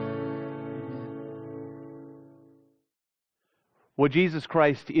Well, Jesus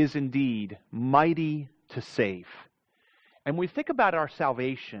Christ is indeed mighty to save. And when we think about our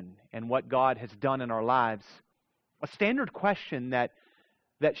salvation and what God has done in our lives, a standard question that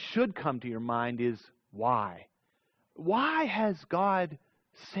should come to your mind is, why? Why has God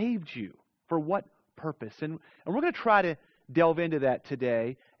saved you? For what purpose? And we're going to try to delve into that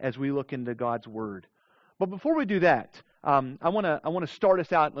today as we look into God's Word. But before we do that, I want to start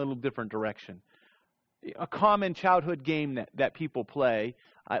us out in a little different direction. A common childhood game that people play,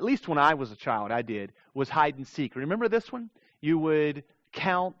 at least when I was a child, I did, was hide and seek. Remember this one? You would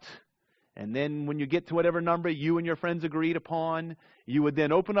count, and then when you get to whatever number you and your friends agreed upon, you would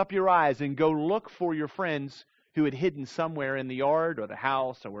then open up your eyes and go look for your friends who had hidden somewhere in the yard or the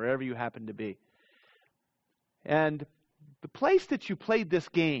house or wherever you happened to be. And the place that you played this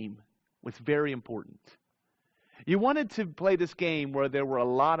game was very important. You wanted to play this game where there were a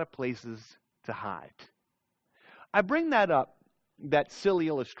lot of places to hide. I bring that up, that silly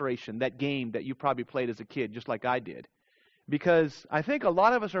illustration, that game that you probably played as a kid, just like I did, because I think a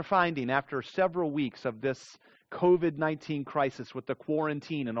lot of us are finding after several weeks of this COVID-19 crisis with the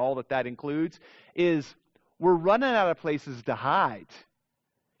quarantine and all that includes, is we're running out of places to hide.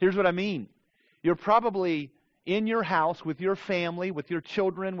 Here's what I mean. You're probably in your house with your family, with your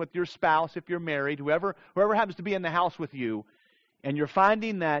children, with your spouse, if you're married, whoever happens to be in the house with you, and you're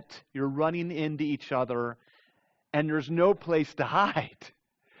finding that you're running into each other and there's no place to hide.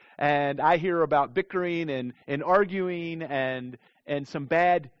 And I hear about bickering and arguing and some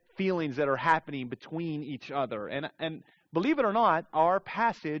bad feelings that are happening between each other. And believe it or not, our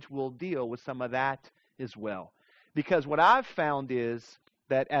passage will deal with some of that as well. Because what I've found is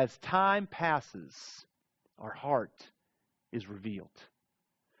that as time passes, our heart is revealed.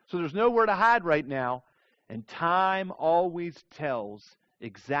 So there's nowhere to hide right now, and time always tells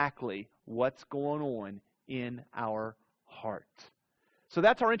exactly what's going on in our heart. So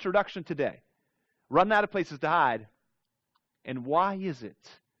that's our introduction today. Run out of places to hide. And why is it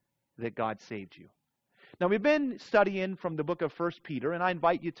that God saved you? Now, we've been studying from the book of 1 Peter, and I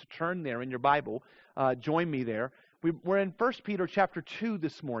invite you to turn there in your Bible. Join me there. We're in 1 Peter chapter 2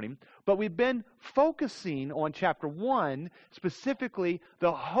 this morning, but we've been focusing on chapter 1, specifically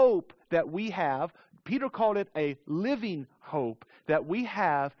the hope that we have. Peter called it a living hope that we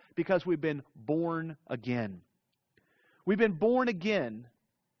have because we've been born again. We've been born again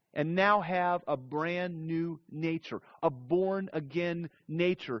and now have a brand new nature, a born-again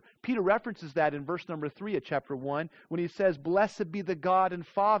nature. Peter references that in verse number 3 of chapter 1 when he says, "Blessed be the God and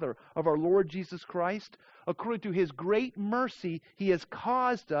Father of our Lord Jesus Christ. According to His great mercy, He has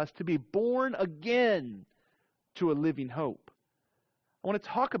caused us to be born again to a living hope." I want to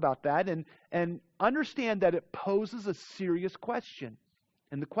talk about that and understand that it poses a serious question.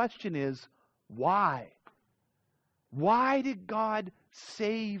 And the question is, why? Why did God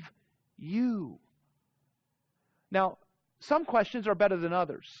save you? Now, some questions are better than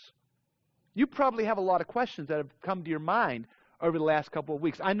others. You probably have a lot of questions that have come to your mind over the last couple of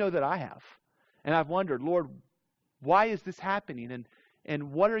weeks. I know that I have. And I've wondered, Lord, why is this happening?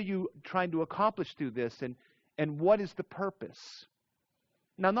 And what are you trying to accomplish through this? And what is the purpose?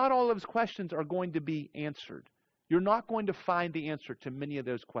 Now, not all of those questions are going to be answered. You're not going to find the answer to many of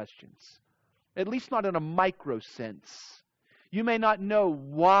those questions. At least not in a micro sense. You may not know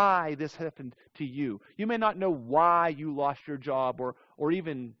why this happened to you. You may not know why you lost your job or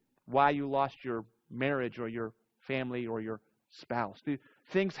even why you lost your marriage or your family or your spouse.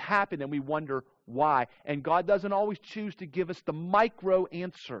 Things happen and we wonder why. And God doesn't always choose to give us the micro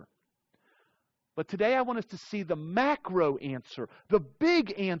answer. But today I want us to see the macro answer, the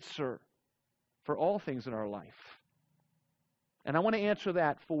big answer for all things in our life. And I want to answer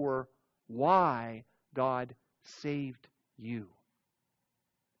that for why God saved you.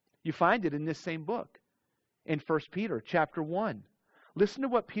 You find it in this same book, in 1 Peter chapter 1. Listen to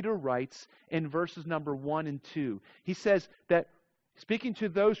what Peter writes in verses number 1 and 2. He says that, speaking to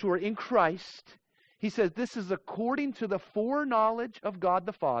those who are in Christ, he says, "This is according to the foreknowledge of God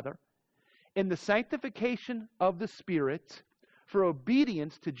the Father, in the sanctification of the Spirit, for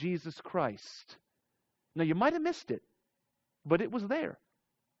obedience to Jesus Christ." Now, you might have missed it, but it was there.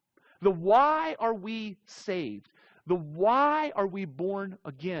 The why are we saved? The why are we born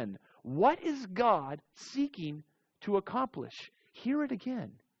again? What is God seeking to accomplish? Hear it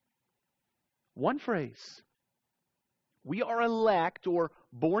again. One phrase. We are elect or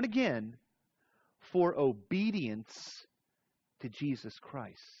born again for obedience to Jesus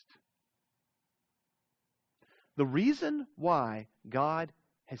Christ. The reason why God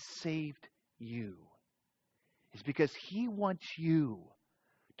has saved you is because He wants you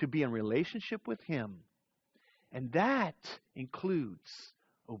to be in relationship with Him And that includes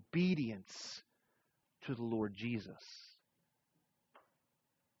obedience to the Lord Jesus.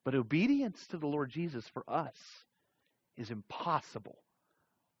 But obedience to the Lord Jesus for us is impossible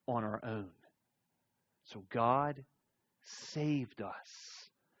on our own. So God saved us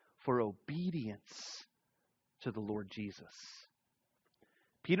for obedience to the Lord Jesus.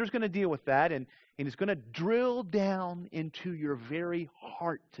 Peter's going to deal with that, and he's going to drill down into your very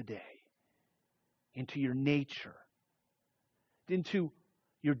heart today, into your nature, into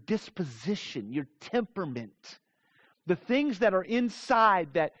your disposition, your temperament, the things that are inside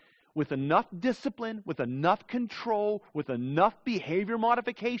that with enough discipline, with enough control, with enough behavior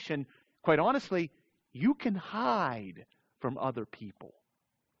modification, quite honestly, you can hide from other people.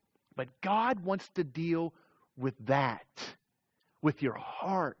 But God wants to deal with that, with your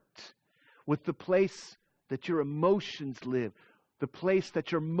heart, with the place that your emotions live, the place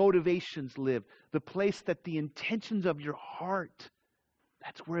that your motivations live, the place that the intentions of your heart,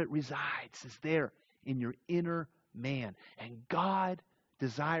 that's where it resides, is there in your inner man. And God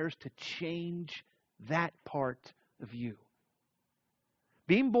desires to change that part of you.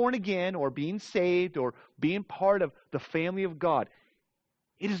 Being born again or being saved or being part of the family of God,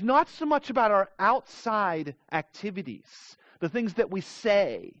 it is not so much about our outside activities, the things that we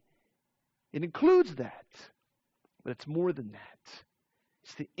say. It includes that, but it's more than that.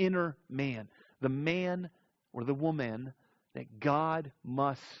 It's the inner man, the man or the woman that God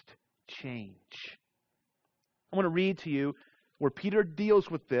must change. I want to read to you where Peter deals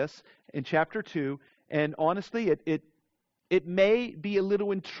with this in chapter 2, and honestly, it may be a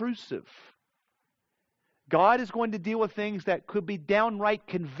little intrusive. God is going to deal with things that could be downright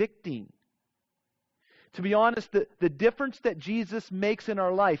convicting. To be honest, the difference that Jesus makes in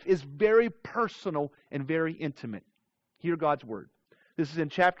our life is very personal and very intimate. Hear God's word. This is in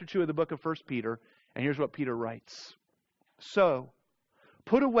chapter 2 of the book of 1 Peter, and here's what Peter writes. So,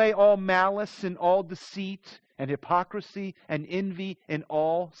 put away all malice and all deceit and hypocrisy and envy and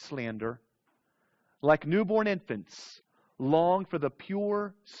all slander. Like newborn infants, long for the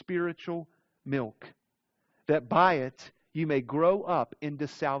pure spiritual milk, that by it you may grow up into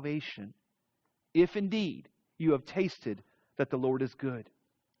salvation, if indeed you have tasted that the Lord is good.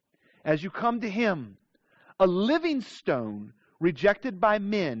 As you come to Him, a living stone, rejected by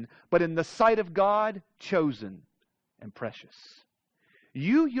men, but in the sight of God, chosen and precious.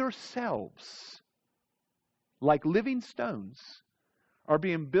 You yourselves, like living stones, are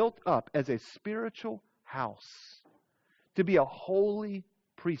being built up as a spiritual house, to be a holy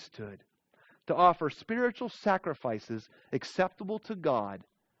priesthood, to offer spiritual sacrifices acceptable to God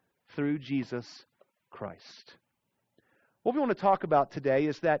through Jesus Christ. What we want to talk about today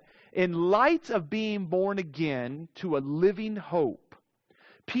is that in light of being born again to a living hope,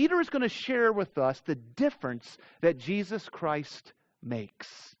 Peter is going to share with us the difference that Jesus Christ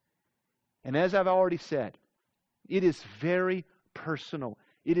makes. And as I've already said, it is very personal.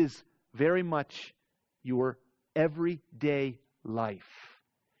 It is very much your everyday life.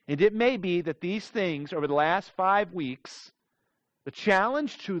 And it may be that these things over the last 5 weeks, the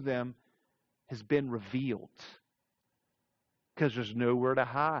challenge to them has been revealed. Because there's nowhere to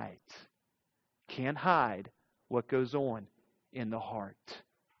hide. Can't hide what goes on in the heart.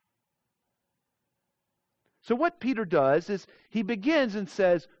 So what Peter does is he begins and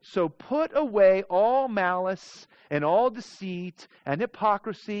says, so put away all malice and all deceit and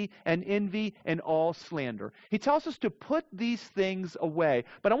hypocrisy and envy and all slander. He tells us to put these things away.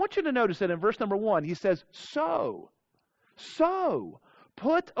 But I want you to notice that in verse number 1, he says, so,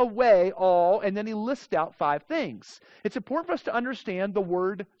 put away all, and then he lists out 5 things. It's important for us to understand the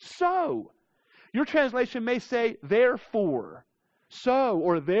word so. Your translation may say, therefore. So,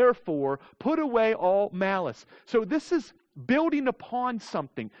 or therefore, put away all malice. So this is building upon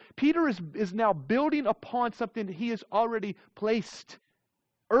something. Peter is now building upon something that he has already placed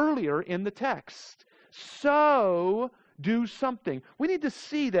earlier in the text. So, do something. We need to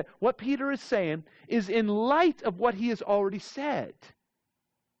see that what Peter is saying is in light of what he has already said.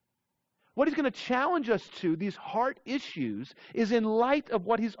 What he's going to challenge us to, these heart issues, is in light of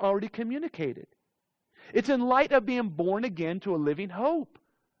what he's already communicated. It's in light of being born again to a living hope.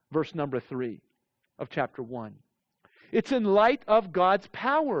 Verse number 3 of chapter 1. It's in light of God's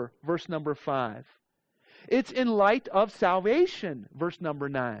power. Verse number 5. It's in light of salvation. Verse number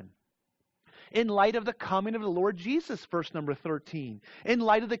 9. In light of the coming of the Lord Jesus, verse number 13. In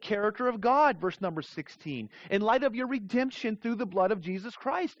light of the character of God, verse number 16. In light of your redemption through the blood of Jesus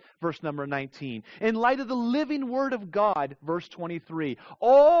Christ, verse number 19. In light of the living Word of God, verse 23.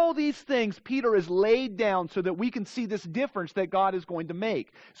 All these things Peter has laid down so that we can see this difference that God is going to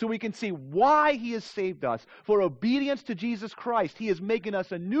make. So we can see why He has saved us. For obedience to Jesus Christ, He is making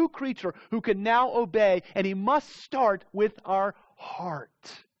us a new creature who can now obey, and He must start with our heart.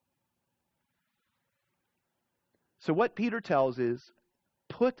 So what Peter tells is,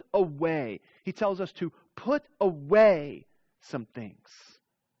 put away. He tells us to put away some things.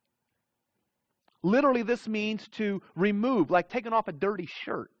 Literally, this means to remove, like taking off a dirty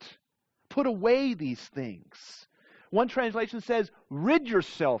shirt. Put away these things. One translation says, rid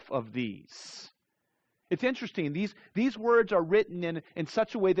yourself of these. It's interesting. These words are written in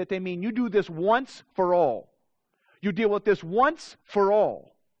such a way that they mean you do this once for all. You deal with this once for all.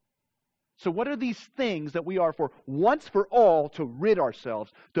 So what are these things that we are for once for all to rid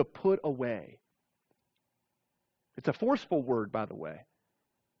ourselves, to put away? It's a forceful word, by the way.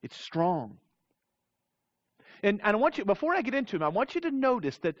 It's strong. And I want you, before I get into it, I want you to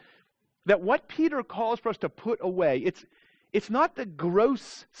notice that what Peter calls for us to put away, it's not the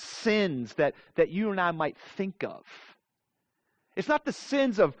gross sins that you and I might think of. It's not the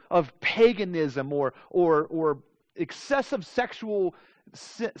sins of paganism or excessive sexual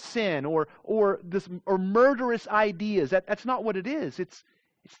sin or murderous ideas. That's not what it is. It's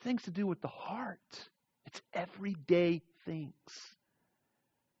things to do with the heart. It's everyday things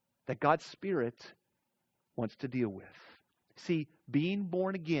that God's Spirit wants to deal with. See, being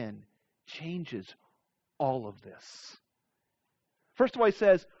born again changes all of this. First of all, he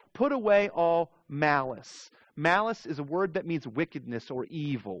says, put away all malice. Malice is a word that means wickedness or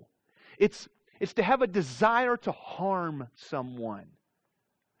evil. It's to have a desire to harm someone.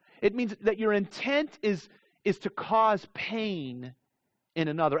 It means that your intent is to cause pain in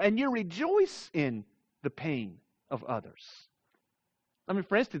another, and you rejoice in the pain of others. I mean,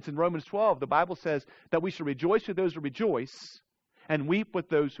 for instance, in Romans 12, the Bible says that we should rejoice with those who rejoice and weep with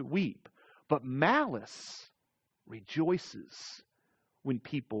those who weep. But malice rejoices when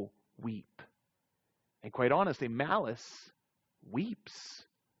people weep. And quite honestly, malice weeps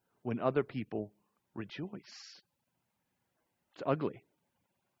when other people rejoice. It's ugly.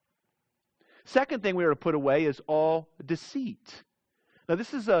 Second thing we are to put away is all deceit. Now,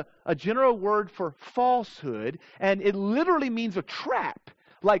 this is a general word for falsehood, and it literally means a trap,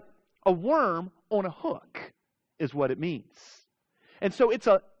 like a worm on a hook is what it means. And so it's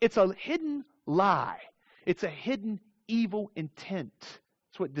a hidden lie. It's a hidden evil intent.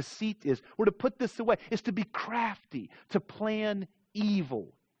 That's what deceit is. We're to put this away. It's to be crafty, to plan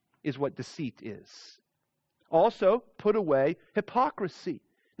evil is what deceit is. Also, put away hypocrisy.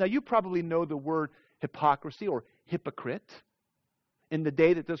 Now, you probably know the word hypocrisy or hypocrite. In the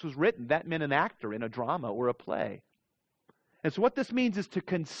day that this was written, that meant an actor in a drama or a play. And so what this means is to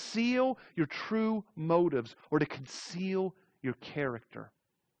conceal your true motives or to conceal your character.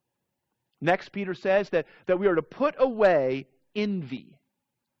 Next, Peter says that we are to put away envy.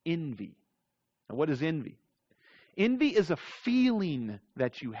 Envy. Now, what is envy? Envy is a feeling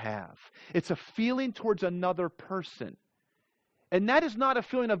that you have. It's a feeling towards another person. And that is not a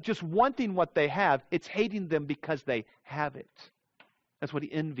feeling of just wanting what they have. It's hating them because they have it. That's what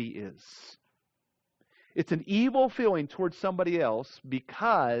envy is. It's an evil feeling towards somebody else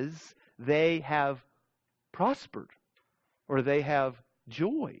because they have prospered, or they have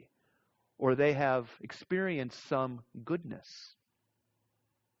joy, or they have experienced some goodness.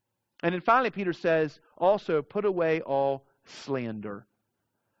 And then finally, Peter says, also put away all slander.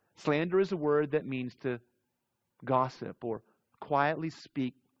 Slander is a word that means to gossip or quietly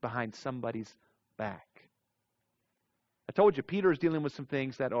speak behind somebody's back. I told you, Peter is dealing with some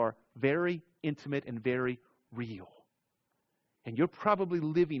things that are very intimate and very real. And you're probably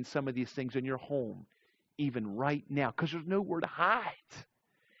living some of these things in your home, even right now, because there's nowhere to hide.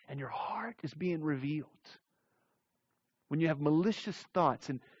 And your heart is being revealed. When you have malicious thoughts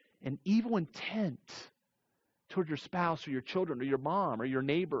and evil intent toward your spouse or your children or your mom or your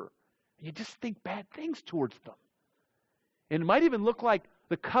neighbor, and you just think bad things towards them. And it might even look like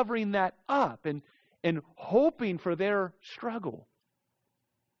the covering that up and hoping for their struggle.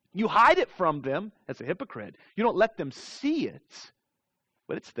 You hide it from them as a hypocrite. You don't let them see it,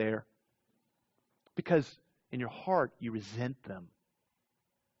 but it's there. Because in your heart, you resent them.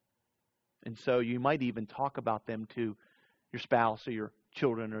 And so you might even talk about them to your spouse or your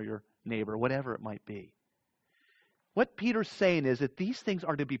children or your neighbor, whatever it might be. What Peter's saying is that these things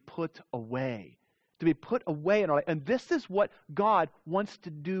are to be put away. To be put away in our life. And this is what God wants to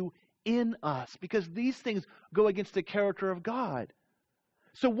do in us, because these things go against the character of God.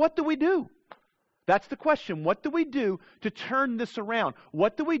 So what do we do? That's the question. What do we do to turn this around?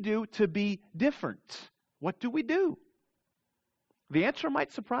 What do we do to be different? What do we do? The answer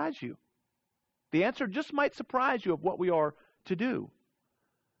might surprise you. The answer just might surprise you of what we are to do.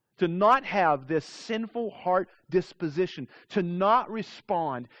 To not have this sinful heart disposition, to not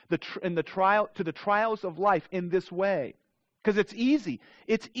respond to the trials of life in this way. Because it's easy.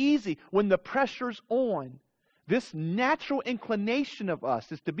 It's easy when the pressure's on. This natural inclination of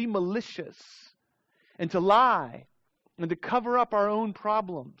us is to be malicious and to lie and to cover up our own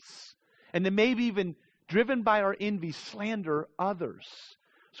problems and to maybe even, driven by our envy, slander others.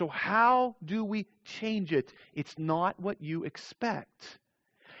 So how do we change it? It's not what you expect.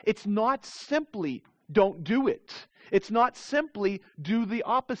 It's not simply don't do it. It's not simply do the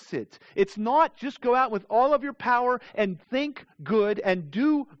opposite. It's not just go out with all of your power and think good and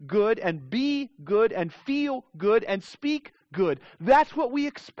do good and be good and feel good and speak good. That's what we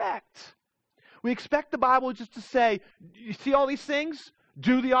expect. We expect the Bible just to say, you see all these things?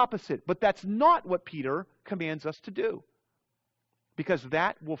 Do the opposite. But that's not what Peter commands us to do, because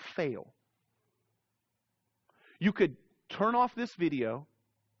that will fail. You could turn off this video.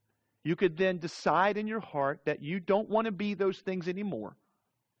 You could then decide in your heart that you don't want to be those things anymore.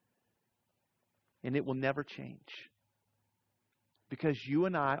 And it will never change. Because you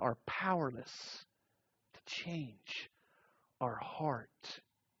and I are powerless to change our heart.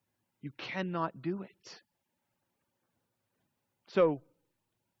 You cannot do it. So,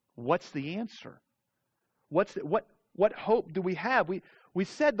 what's the answer? What hope do we have? We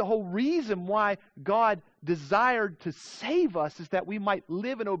said the whole reason why God desired to save us is that we might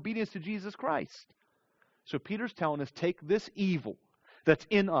live in obedience to Jesus Christ. So Peter's telling us, take this evil that's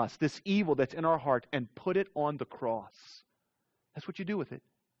in us, this evil that's in our heart, and put it on the cross. That's what you do with it.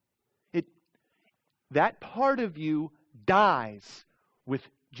 That part of you dies with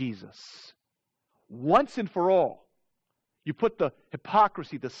Jesus. Once and for all. You put the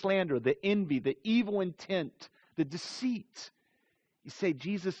hypocrisy, the slander, the envy, the evil intent, the deceit. You say,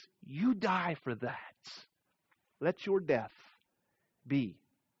 Jesus, you die for that. Let your death be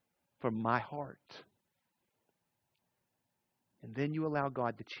for my heart. And then you allow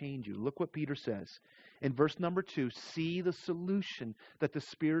God to change you. Look what Peter says. In verse number 2, see the solution that the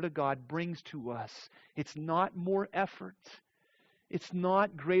Spirit of God brings to us. It's not more effort. It's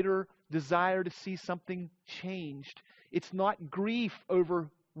not greater desire to see something changed. It's not grief over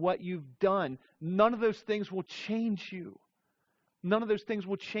what you've done. None of those things will change you. None of those things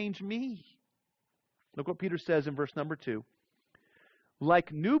will change me. Look what Peter says in verse number 2.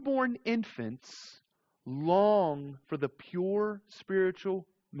 Like newborn infants, long for the pure spiritual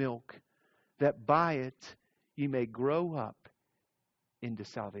milk, that by it you may grow up into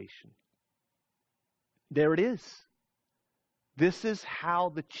salvation. There it is. This is how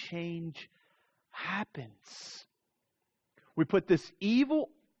the change happens. We put this evil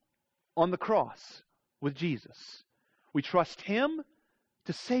on the cross with Jesus. We trust Him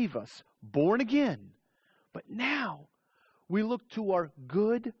to save us, born again. But now we look to our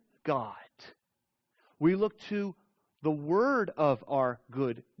good God. We look to the Word of our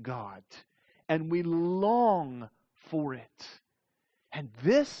good God. And we long for it. And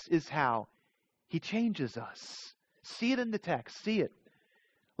this is how He changes us. See it in the text. See it.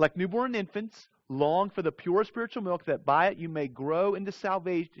 Like newborn infants, long for the pure spiritual milk, that by it you may grow into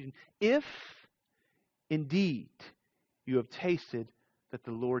salvation, if indeed you have tasted that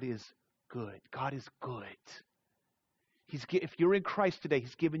the Lord is good. God is good. If you're in Christ today,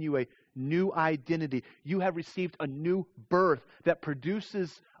 He's given you a new identity. You have received a new birth that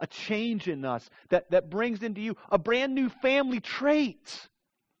produces a change in us, that brings into you a brand new family trait.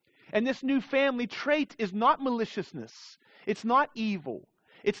 And this new family trait is not maliciousness. It's not evil.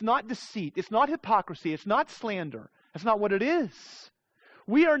 It's not deceit. It's not hypocrisy. It's not slander. That's not what it is.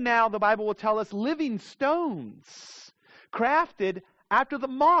 We are now, the Bible will tell us, living stones, crafted after the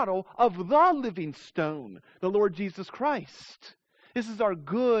model of the living stone, the Lord Jesus Christ. This is our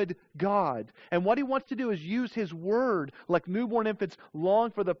good God. And what He wants to do is use His Word, like newborn infants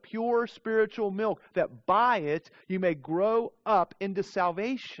long for the pure spiritual milk, that by it you may grow up into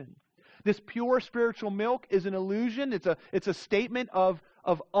salvation. This pure spiritual milk is an illusion. It's a statement of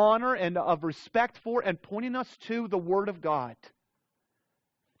honor and of respect for and pointing us to the Word of God.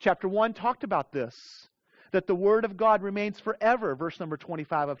 Chapter 1 talked about this, that the Word of God remains forever, verse number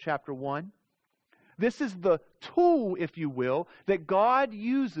 25 of chapter 1. This is the tool, if you will, that God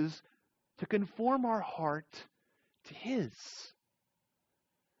uses to conform our heart to His.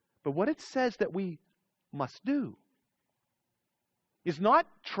 But what it says that we must do, Is not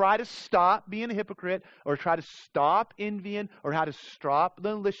try to stop being a hypocrite or try to stop envying or how to stop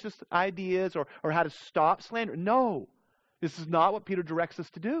the malicious ideas or how to stop slander. No, this is not what Peter directs us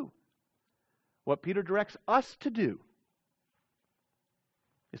to do. What Peter directs us to do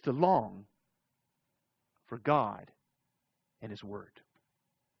is to long for God and His Word.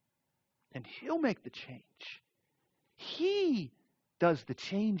 And He'll make the change. He does the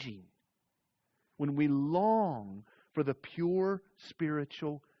changing when we long for the pure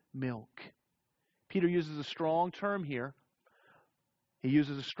spiritual milk. Peter uses a strong term here. He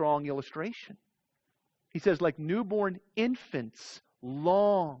uses a strong illustration. He says, like newborn infants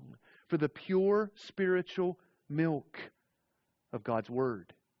long for the pure spiritual milk of God's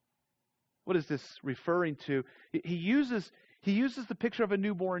Word. What is this referring to? He uses the picture of a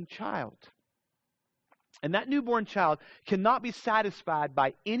newborn child. And that newborn child cannot be satisfied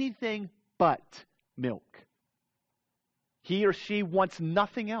by anything but milk. He or she wants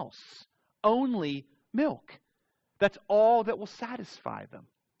nothing else, only milk. That's all that will satisfy them.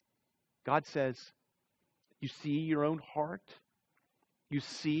 God says, you see your own heart, you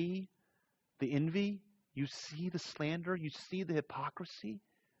see the envy, you see the slander, you see the hypocrisy,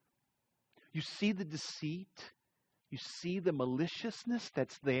 you see the deceit, you see the maliciousness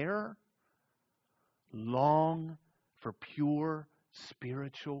that's there. Long for pure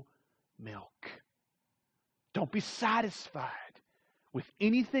spiritual milk. Don't be satisfied with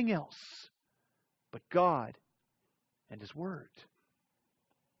anything else but God and His Word.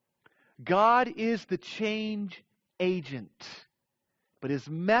 God is the change agent, but His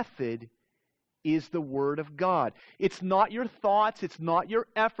method is the Word of God. It's not your thoughts, it's not your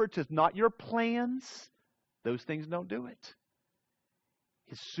efforts, it's not your plans. Those things don't do it.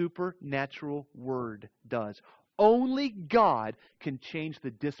 His supernatural Word does. Only God can change the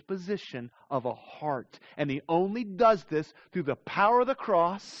disposition of a heart. And He only does this through the power of the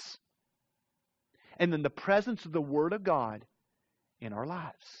cross and in the presence of the Word of God in our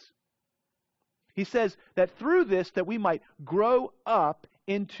lives. He says that through this that we might grow up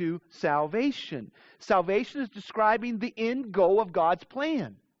into salvation. Salvation is describing the end goal of God's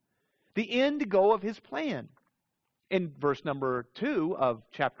plan. The end goal of His plan. In verse number 2 of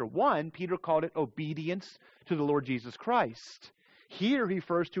chapter 1, Peter called it obedience to the Lord Jesus Christ. Here he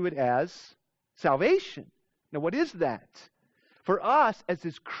refers to it as salvation. Now what is that? For us as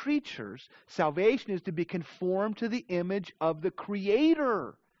His creatures, salvation is to be conformed to the image of the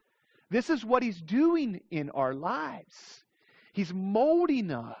Creator. This is what He's doing in our lives. He's molding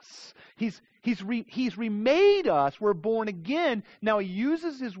us. He's remade us. We're born again. Now He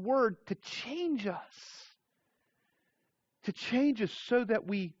uses His Word to change us. To change us so that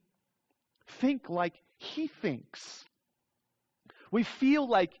we think like He thinks. We feel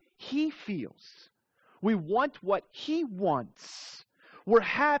like He feels. We want what He wants. We're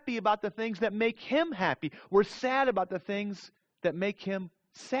happy about the things that make Him happy. We're sad about the things that make Him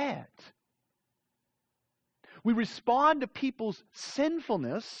sad. We respond to people's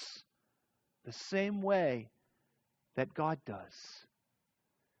sinfulness the same way that God does.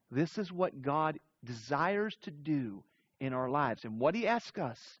 This is what God desires to do in our lives. And what He asks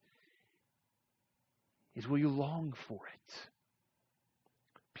us is, will you long for it?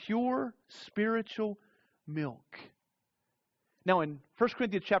 Pure spiritual milk. Now in 1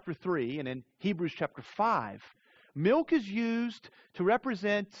 Corinthians chapter 3 and in Hebrews chapter 5, milk is used to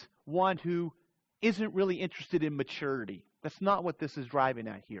represent one who isn't really interested in maturity. That's not what this is driving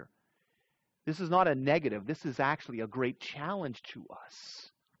at here. This is not a negative. This is actually a great challenge to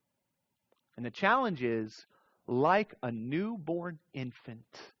us. And the challenge is, like a newborn infant,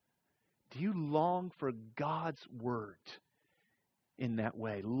 do you long for God's Word in that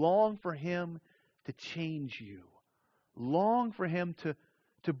way? Long for Him to change you. Long for Him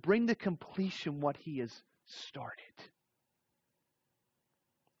to bring to completion what He has started.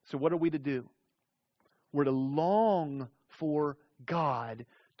 So what are we to do? We're to long for God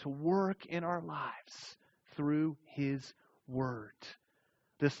to work in our lives through His Word.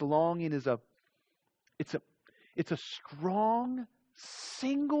 This longing is a strong,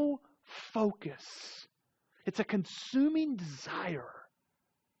 single focus. It's a consuming desire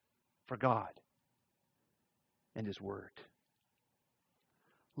for God and His Word.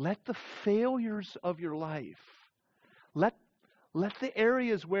 Let the failures of your life, let the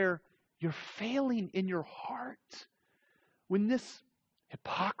areas where you're failing in your heart, when this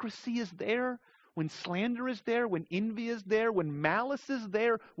hypocrisy is there, when slander is there, when envy is there, when malice is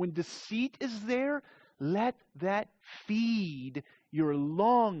there, when deceit is there, let that feed your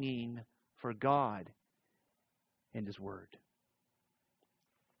longing for God and His Word.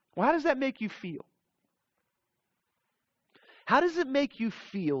 Well, how does that make you feel? How does it make you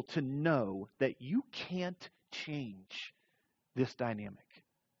feel to know that you can't change this dynamic?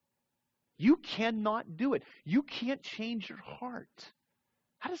 You cannot do it. You can't change your heart.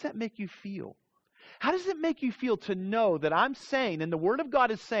 How does that make you feel? How does it make you feel to know that I'm saying, and the Word of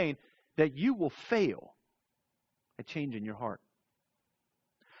God is saying, that you will fail at changing your heart?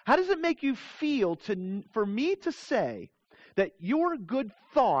 How does it make you feel for me to say that your good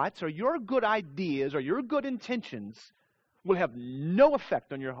thoughts or your good ideas or your good intentions will have no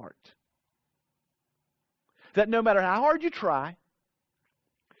effect on your heart? That no matter how hard you try,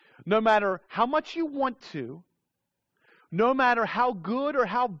 no matter how much you want to, no matter how good or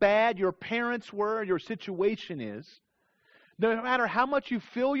how bad your parents were, your situation is, no matter how much you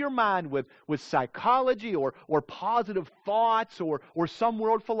fill your mind with psychology or positive thoughts or some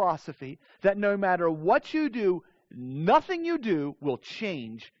world philosophy, that no matter what you do, nothing you do will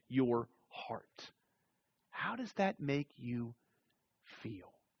change your heart. How does that make you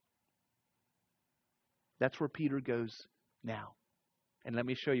feel? That's where Peter goes now. And let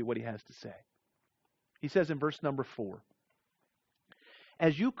me show you what he has to say. He says in verse number 4,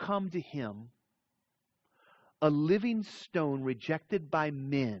 as you come to him, a living stone rejected by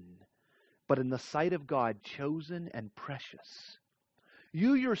men, but in the sight of God chosen and precious.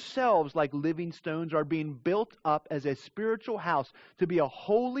 You yourselves, like living stones, are being built up as a spiritual house to be a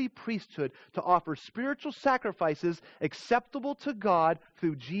holy priesthood, to offer spiritual sacrifices acceptable to God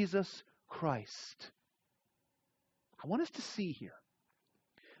through Jesus Christ. I want us to see here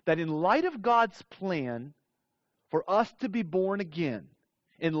that in light of God's plan for us to be born again,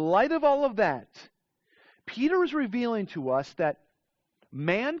 in light of all of that, Peter is revealing to us that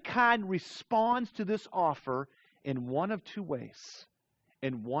mankind responds to this offer in one of two ways.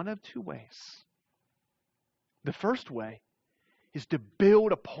 In one of two ways. The first way is to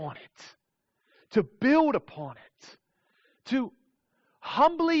build upon it. To build upon it. To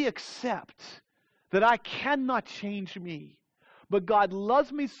humbly accept that I cannot change me. But God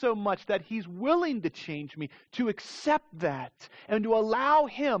loves me so much that He's willing to change me, to accept that, and to allow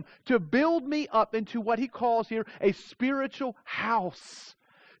Him to build me up into what He calls here a spiritual house.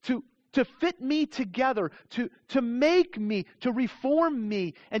 To fit me together, to make me, to reform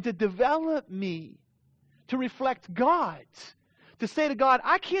me, and to develop me, to reflect God. To say to God,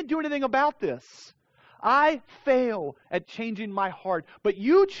 I can't do anything about this. I fail at changing my heart, but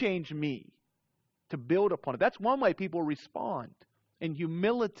You change me. To build upon it. That's one way people respond. In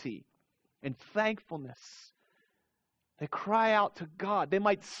humility and thankfulness. They cry out to God. They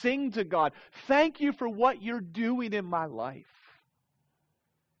might sing to God, thank You for what You're doing in my life.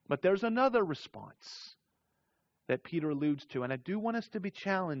 But there's another response that Peter alludes to, and I do want us to be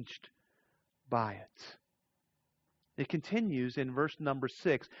challenged by it. It continues in verse number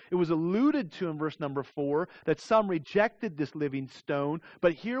 6. It was alluded to in verse number 4 that some rejected this living stone.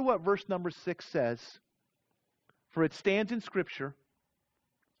 But hear what verse number 6 says. For it stands in Scripture,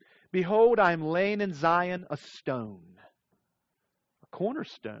 behold, I am laying in Zion a stone, a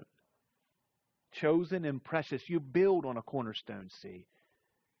cornerstone, chosen and precious. You build on a cornerstone, see.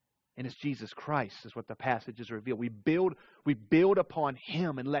 And it's Jesus Christ is what the passages reveal. We build upon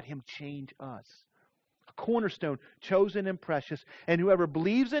Him and let Him change us. A cornerstone, chosen and precious, and whoever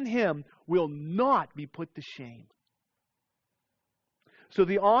believes in Him will not be put to shame. So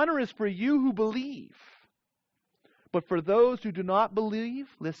the honor is for you who believe. But for those who do not believe,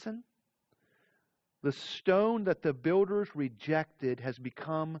 listen, the stone that the builders rejected has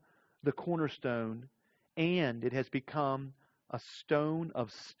become the cornerstone, and it has become a stone of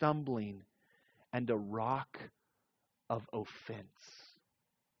stumbling and a rock of offense.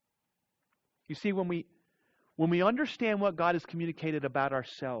 You see, when we understand what God has communicated about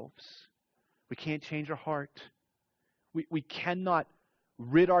ourselves, we can't change our heart. We cannot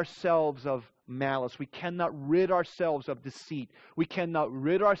rid ourselves of malice. We cannot rid ourselves of deceit. We cannot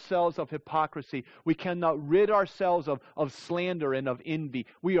rid ourselves of hypocrisy. We cannot rid ourselves of slander and of envy.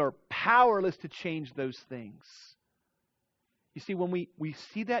 We are powerless to change those things. You see, when we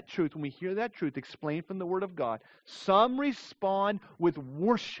see that truth, when we hear that truth explained from the Word of God, some respond with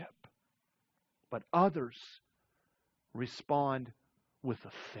worship, but others respond with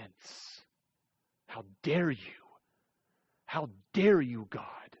offense. How dare you? How dare you,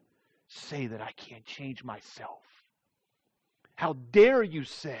 God, say that I can't change myself? How dare you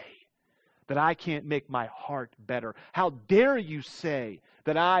say that I can't make my heart better? How dare you say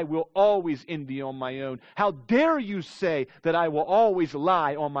that I will always envy on my own? How dare you say that I will always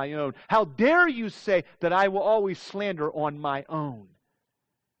lie on my own? How dare you say that I will always slander on my own?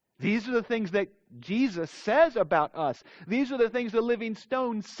 These are the things that Jesus says about us. These are the things the living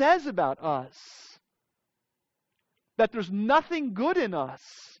stone says about us. that there's nothing good in us,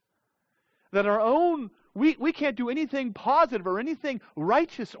 that our own, we can't do anything positive or anything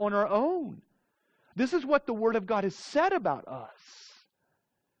righteous on our own. This is what the Word of God has said about us.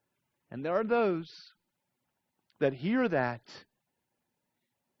 And there are those that hear that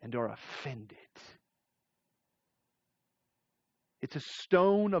and are offended. It's a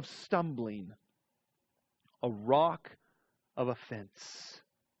stone of stumbling, a rock of offense.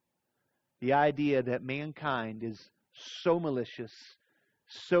 The idea that mankind is so malicious,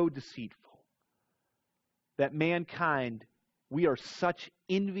 so deceitful, that mankind, we are such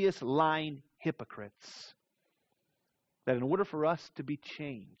envious, lying hypocrites, that in order for us to be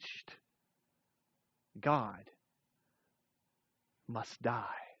changed, God must die.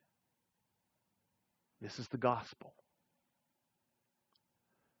 This is the gospel.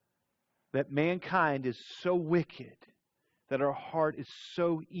 That mankind is so wicked, that our heart is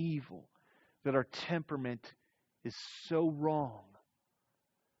so evil, that our temperament is so wrong,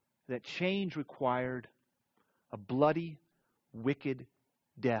 that change required a bloody, wicked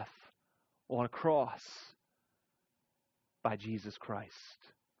death on a cross by Jesus Christ.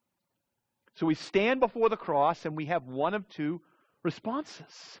 So we stand before the cross and we have one of two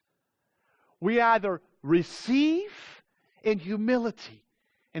responses. We either receive in humility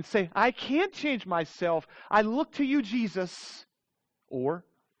and say, I can't change myself, I look to you, Jesus, or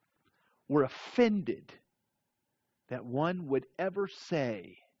we're offended that one would ever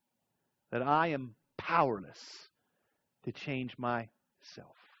say that I am powerless to change myself.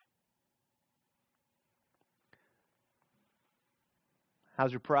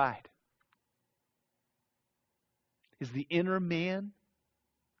 How's your pride? Is the inner man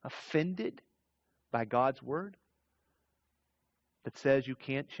offended by God's word that says you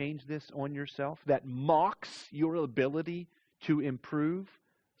can't change this on yourself, that mocks your ability to improve,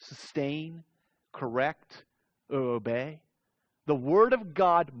 sustain, correct, or obey? The Word of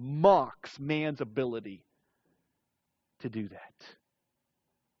God mocks man's ability to do that.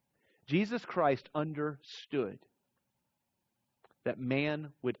 Jesus Christ understood that man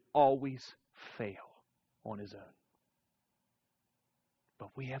would always fail on his own. But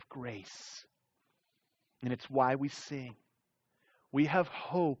we have grace. And it's why we sing. We have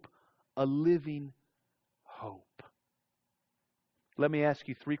hope, a living hope. Let me ask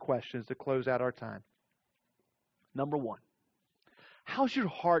you 3 questions to close out our time. Number 1, how's your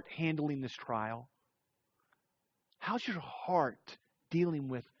heart handling this trial? How's your heart dealing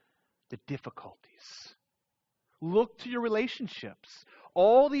with the difficulties? Look to your relationships.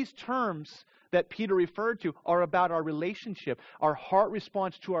 All these terms that Peter referred to are about our relationship. Our heart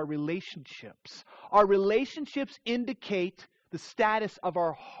responds to our relationships. Our relationships indicate the status of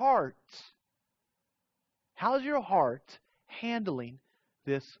our heart. How's your heart handling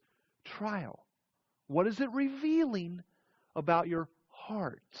this trial? What is it revealing about your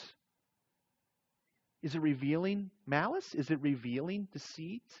heart? Is it revealing malice? Is it revealing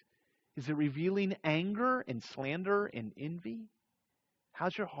deceit? Is it revealing anger and slander and envy?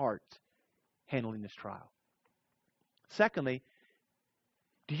 How's your heart handling this trial? Secondly,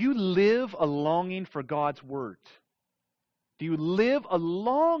 do you live a longing for God's Word? Do you live a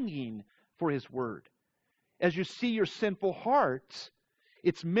longing for His Word? As you see your sinful heart,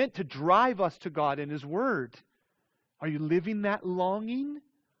 it's meant to drive us to God and His Word. Are you living that longing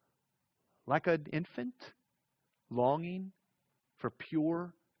like an infant, longing for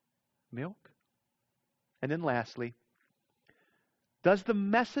pure milk? And then lastly, does the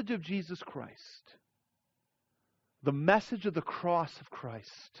message of Jesus Christ, the message of the cross of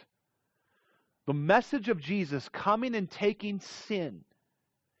Christ, the message of Jesus coming and taking sin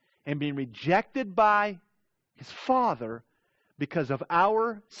and being rejected by His Father because of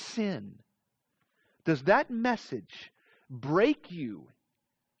our sin, does that message break you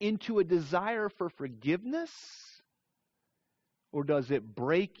into a desire for forgiveness? Or does it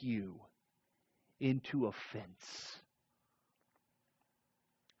break you into offense?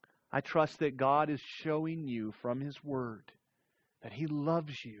 I trust that God is showing you from His Word that He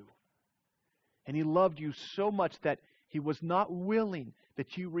loves you. And He loved you so much that He was not willing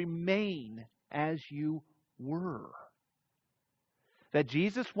that you remain as you were. That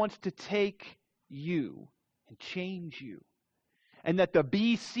Jesus wants to take you and change you. And that the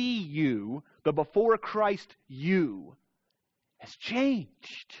BC you, the before Christ you, has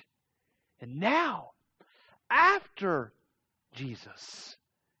changed. And now, after Jesus,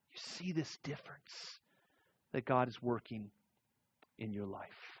 you see this difference that God is working in your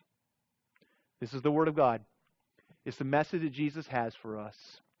life. This is the Word of God. It's the message that Jesus has for us.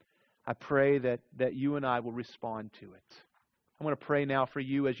 I pray that you and I will respond to it. I'm going to pray now for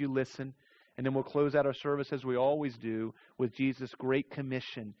you as you listen. And then we'll close out our service as we always do with Jesus' great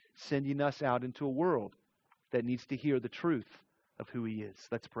commission, sending us out into a world that needs to hear the truth of who He is.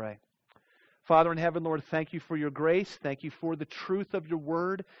 Let's pray. Father in heaven, Lord, thank You for Your grace. Thank You for the truth of Your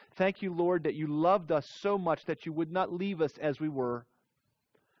word. Thank You, Lord, that You loved us so much that You would not leave us as we were.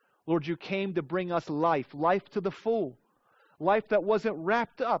 Lord, You came to bring us life, life to the full, life that wasn't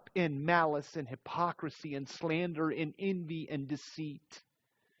wrapped up in malice and hypocrisy and slander and envy and deceit.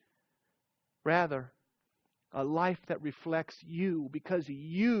 Rather, a life that reflects You because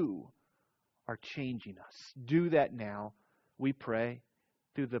You are changing us. Do that now, we pray,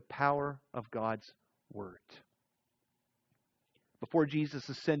 through the power of God's Word. Before Jesus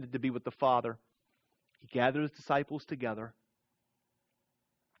ascended to be with the Father, He gathered His disciples together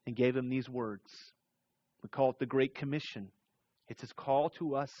and gave them these words. We call it the Great Commission. It's His call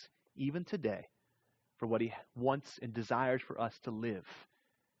to us even today for what He wants and desires for us to live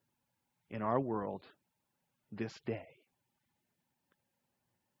in our world this day.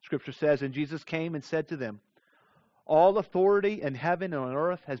 Scripture says, and Jesus came and said to them, all authority in heaven and on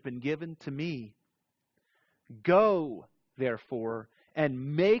earth has been given to me. Go, therefore,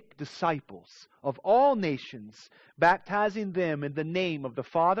 and make disciples of all nations, baptizing them in the name of the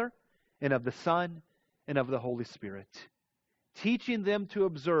Father and of the Son and of the Holy Spirit, teaching them to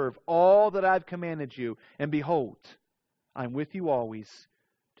observe all that I've commanded you. And behold, I'm with you always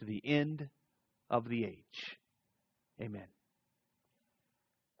to the end of the age. Amen.